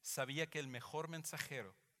 sabía que el mejor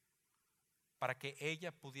mensajero para que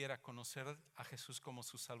ella pudiera conocer a Jesús como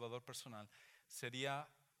su Salvador personal sería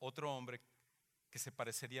otro hombre que se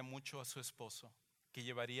parecería mucho a su esposo, que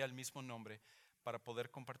llevaría el mismo nombre para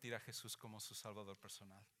poder compartir a Jesús como su Salvador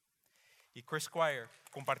personal. Y Chris Squire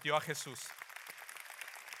compartió a Jesús.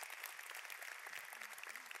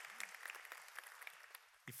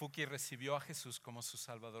 Y Fuki recibió a Jesús como su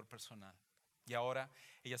Salvador personal. Y ahora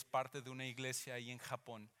ella es parte de una iglesia ahí en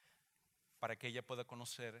Japón para que ella pueda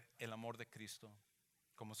conocer el amor de Cristo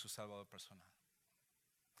como su Salvador personal.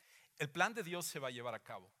 El plan de Dios se va a llevar a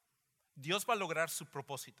cabo. Dios va a lograr su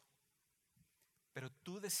propósito. Pero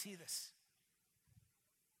tú decides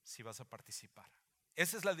si vas a participar.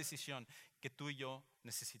 Esa es la decisión que tú y yo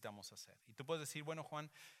necesitamos hacer. Y tú puedes decir, bueno, Juan,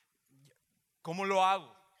 ¿cómo lo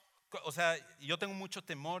hago? O sea, yo tengo mucho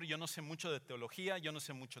temor, yo no sé mucho de teología, yo no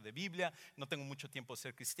sé mucho de Biblia, no tengo mucho tiempo de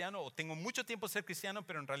ser cristiano, o tengo mucho tiempo de ser cristiano,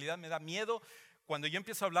 pero en realidad me da miedo cuando yo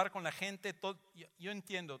empiezo a hablar con la gente. Yo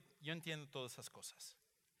entiendo todas esas cosas.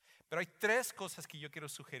 Pero hay 3 cosas que yo quiero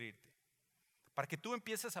sugerirte para que tú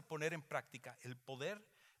empieces a poner en práctica el poder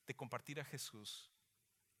de compartir a Jesús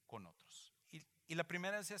con otros. Y la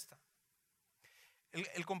primera es esta.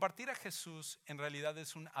 El compartir a Jesús en realidad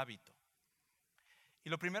es un hábito. Y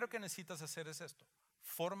lo primero que necesitas hacer es esto: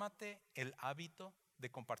 fórmate el hábito de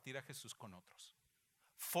compartir a Jesús con otros.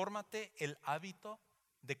 Fórmate el hábito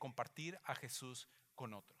de compartir a Jesús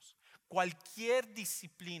con otros. Cualquier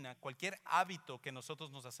disciplina, cualquier hábito que nosotros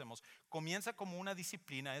nos hacemos, comienza como una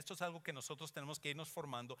disciplina. Esto es algo que nosotros tenemos que irnos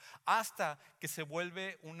formando hasta que se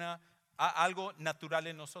vuelve algo natural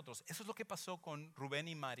en nosotros. Eso es lo que pasó con Rubén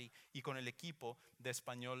y Mari y con el equipo de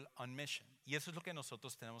Español on Mission. Y eso es lo que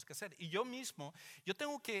nosotros tenemos que hacer. Y yo mismo, yo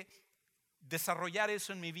tengo que desarrollar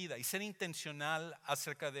eso en mi vida y ser intencional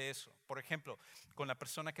acerca de eso. Por ejemplo, con la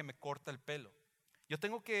persona que me corta el pelo. Yo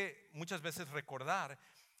tengo que muchas veces recordar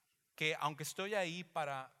que aunque estoy ahí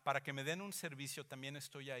para que me den un servicio, también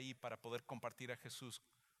estoy ahí para poder compartir a Jesús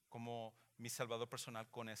como mi Salvador personal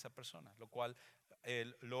con esa persona, lo cual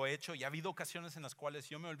lo he hecho y ha habido ocasiones en las cuales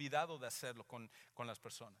yo me he olvidado de hacerlo con las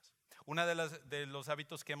personas. Uno de los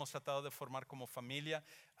hábitos que hemos tratado de formar como familia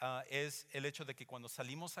es el hecho de que cuando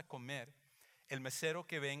salimos a comer, el mesero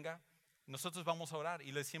que venga, nosotros vamos a orar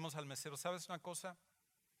y le decimos al mesero, ¿sabes una cosa?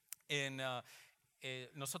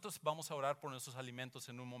 Nosotros vamos a orar por nuestros alimentos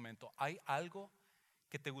en un momento. ¿Hay algo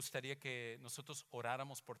que te gustaría que nosotros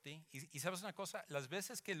oráramos por ti? Y ¿sabes una cosa? Las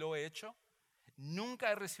veces que lo he hecho,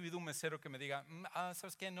 nunca he recibido un mesero que me diga,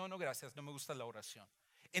 ¿sabes qué? No, gracias, no me gusta la oración.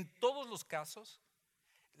 En todos los casos,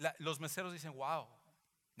 los meseros dicen, wow,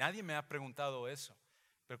 nadie me ha preguntado eso.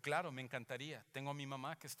 Pero claro, me encantaría. Tengo a mi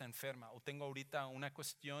mamá que está enferma o tengo ahorita una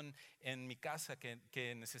cuestión en mi casa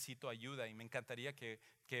que necesito ayuda y me encantaría que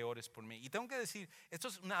ores por mí. Y tengo que decir, esto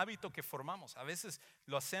es un hábito que formamos. A veces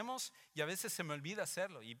lo hacemos y a veces se me olvida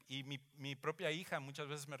hacerlo. Y mi propia hija muchas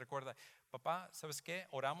veces me recuerda, papá, ¿sabes qué?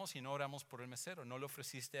 Oramos y no oramos por el mesero, no le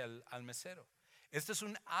ofreciste al mesero. Este es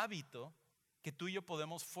un hábito que tú y yo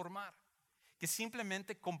podemos formar, que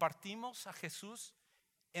simplemente compartimos a Jesús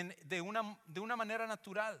de una manera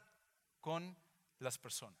natural con las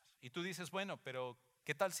personas. Y tú dices, bueno, pero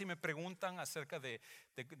 ¿qué tal si me preguntan acerca de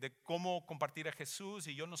cómo compartir a Jesús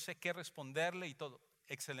y yo no sé qué responderle y todo?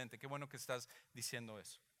 Excelente, qué bueno que estás diciendo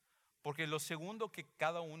eso. Porque lo segundo que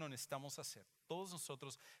cada uno necesitamos hacer, todos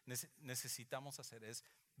nosotros necesitamos hacer es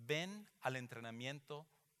ven al entrenamiento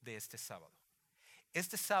de este sábado.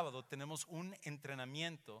 Este sábado tenemos un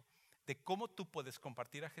entrenamiento de cómo tú puedes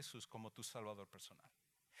compartir a Jesús como tu Salvador personal.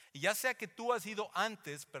 Y ya sea que tú has ido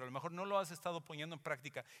antes, pero a lo mejor no lo has estado poniendo en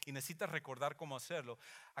práctica y necesitas recordar cómo hacerlo,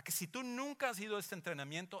 a que si tú nunca has ido a este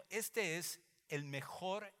entrenamiento, este es el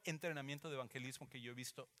mejor entrenamiento de evangelismo que yo he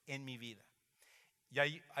visto en mi vida. Y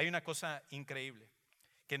hay una cosa increíble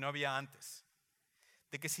que no había antes,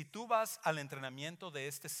 de que si tú vas al entrenamiento de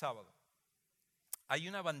este sábado, hay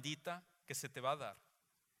una bandita que se te va a dar,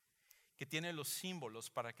 que tiene los símbolos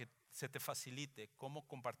para que se te facilite cómo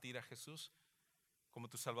compartir a Jesús como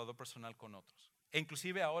tu Salvador personal con otros. E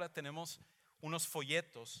inclusive ahora tenemos unos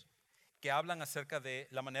folletos que hablan acerca de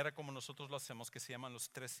la manera como nosotros lo hacemos, que se llaman los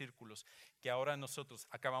 3 círculos, que ahora nosotros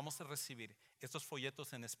acabamos de recibir estos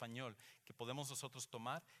folletos en español que podemos nosotros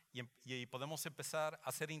tomar y podemos empezar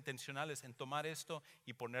a ser intencionales en tomar esto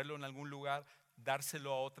y ponerlo en algún lugar,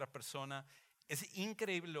 dárselo a otra persona. Es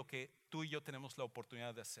increíble lo que tú y yo tenemos la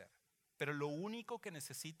oportunidad de hacer. Pero lo único que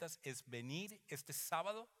necesitas es venir este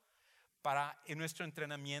sábado en nuestro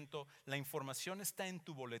entrenamiento. La información está en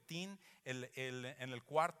tu boletín, en el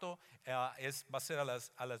cuarto, va a ser a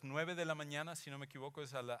las 9 de la mañana, si no me equivoco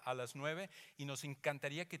es a las 9, y nos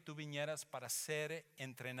encantaría que tú vinieras para ser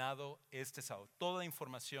entrenado este sábado. Toda la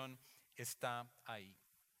información está ahí.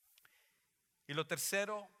 Y lo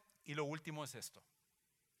tercero y lo último es esto.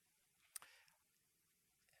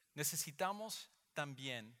 Necesitamos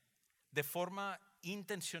también, de forma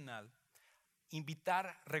intencional,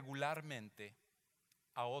 invitar regularmente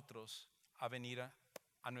a otros a venir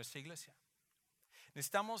a nuestra iglesia.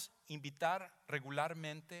 Necesitamos invitar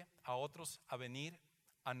regularmente a otros a venir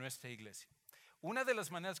a nuestra iglesia. Una de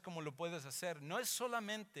las maneras como lo puedes hacer no es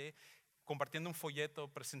solamente compartiendo un folleto,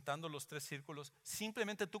 presentando los 3 círculos.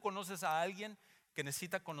 Simplemente tú conoces a alguien que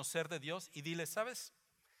necesita conocer de Dios y dile, ¿sabes?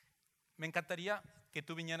 Me encantaría que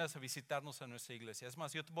tú vinieras a visitarnos a nuestra iglesia. Es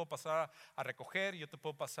más, yo te puedo pasar a recoger, yo te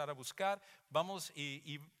puedo pasar a buscar. Vamos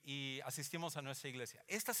y asistimos a nuestra iglesia.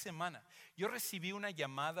 Esta semana yo recibí una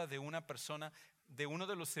llamada de una persona de uno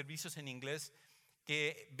de los servicios en inglés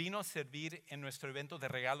que vino a servir en nuestro evento de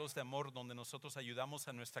regalos de amor, donde nosotros ayudamos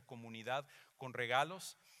a nuestra comunidad con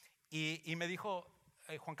regalos. Y me dijo,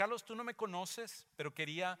 Juan Carlos, tú no me conoces, pero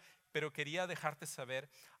quería dejarte saber,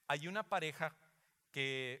 hay una pareja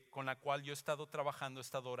con la cual yo he estado trabajando, he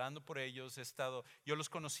estado orando por ellos, yo los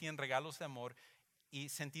conocí en regalos de amor y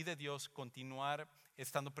sentí de Dios continuar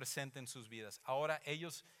estando presente en sus vidas. Ahora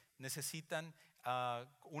ellos necesitan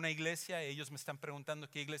una iglesia, ellos me están preguntando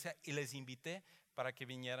qué iglesia y les invité para que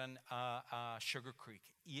vinieran a Sugar Creek.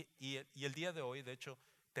 Y el día de hoy, de hecho,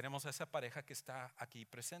 tenemos a esa pareja que está aquí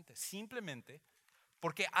presente, simplemente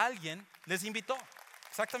porque alguien les invitó.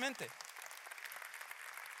 Exactamente.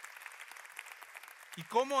 ¿Y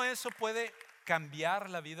cómo eso puede cambiar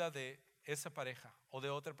la vida de esa pareja o de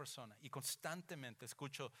otra persona? Y constantemente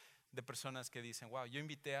escucho de personas que dicen, wow, yo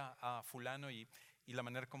invité a fulano y la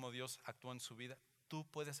manera como Dios actuó en su vida. Tú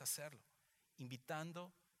puedes hacerlo,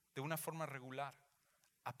 invitando de una forma regular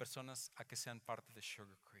a personas a que sean parte de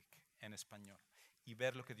Sugar Creek en español y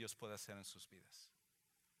ver lo que Dios puede hacer en sus vidas.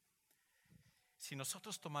 Si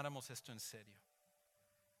nosotros tomáramos esto en serio,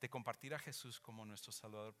 de compartir a Jesús como nuestro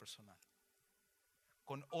Salvador personal,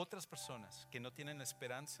 con otras personas que no tienen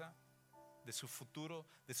esperanza de su futuro,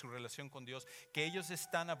 de su relación con Dios, que ellos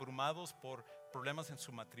están abrumados por problemas en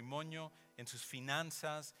su matrimonio, en sus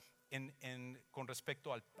finanzas, con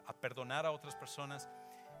respecto a perdonar a otras personas,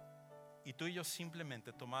 y tú y yo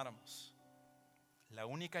simplemente tomáramos la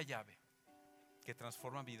única llave que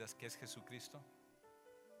transforma vidas, que es Jesucristo,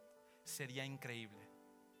 sería increíble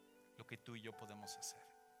lo que tú y yo podemos hacer.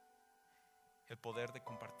 El poder de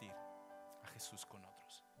compartir a Jesús con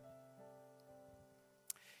otros.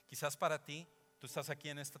 Quizás para ti, tú estás aquí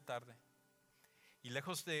en esta tarde y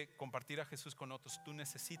lejos de compartir a Jesús con otros, tú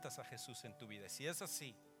necesitas a Jesús en tu vida. Si es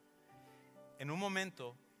así, en un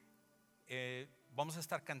momento vamos a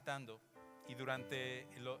estar cantando y durante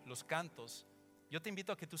los cantos yo te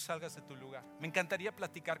invito a que tú salgas de tu lugar. Me encantaría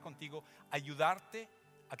platicar contigo, ayudarte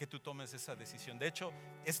a que tú tomes esa decisión. De hecho,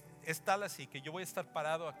 es tal así que yo voy a estar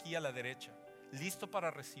parado aquí a la derecha, listo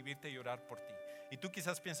para recibirte y orar por ti. Y tú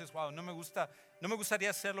quizás pienses, wow, no me gustaría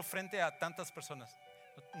hacerlo frente a tantas personas.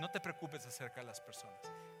 No te preocupes acerca de las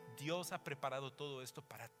personas. Dios ha preparado todo esto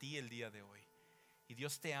para ti el día de hoy. Y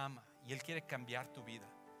Dios te ama y Él quiere cambiar tu vida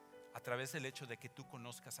a través del hecho de que tú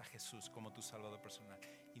conozcas a Jesús como tu Salvador personal.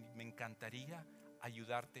 Y me encantaría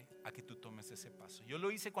ayudarte a que tú tomes ese paso. Yo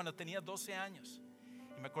lo hice cuando tenía 12 años.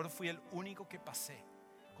 Y me acuerdo, fui el único que pasé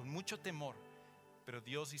con mucho temor. Pero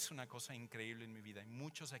Dios hizo una cosa increíble en mi vida y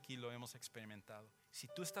muchos aquí lo hemos experimentado. Si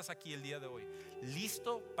tú estás aquí el día de hoy,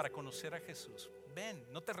 listo para conocer a Jesús, ven,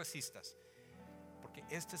 no te resistas, porque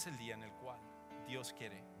este es el día en el cual Dios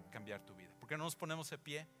quiere cambiar tu vida. ¿Por qué no nos ponemos de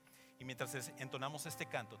pie? Y mientras entonamos este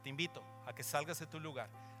canto, te invito a que salgas de tu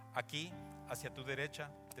lugar. Aquí, hacia tu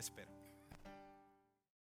derecha, te espero.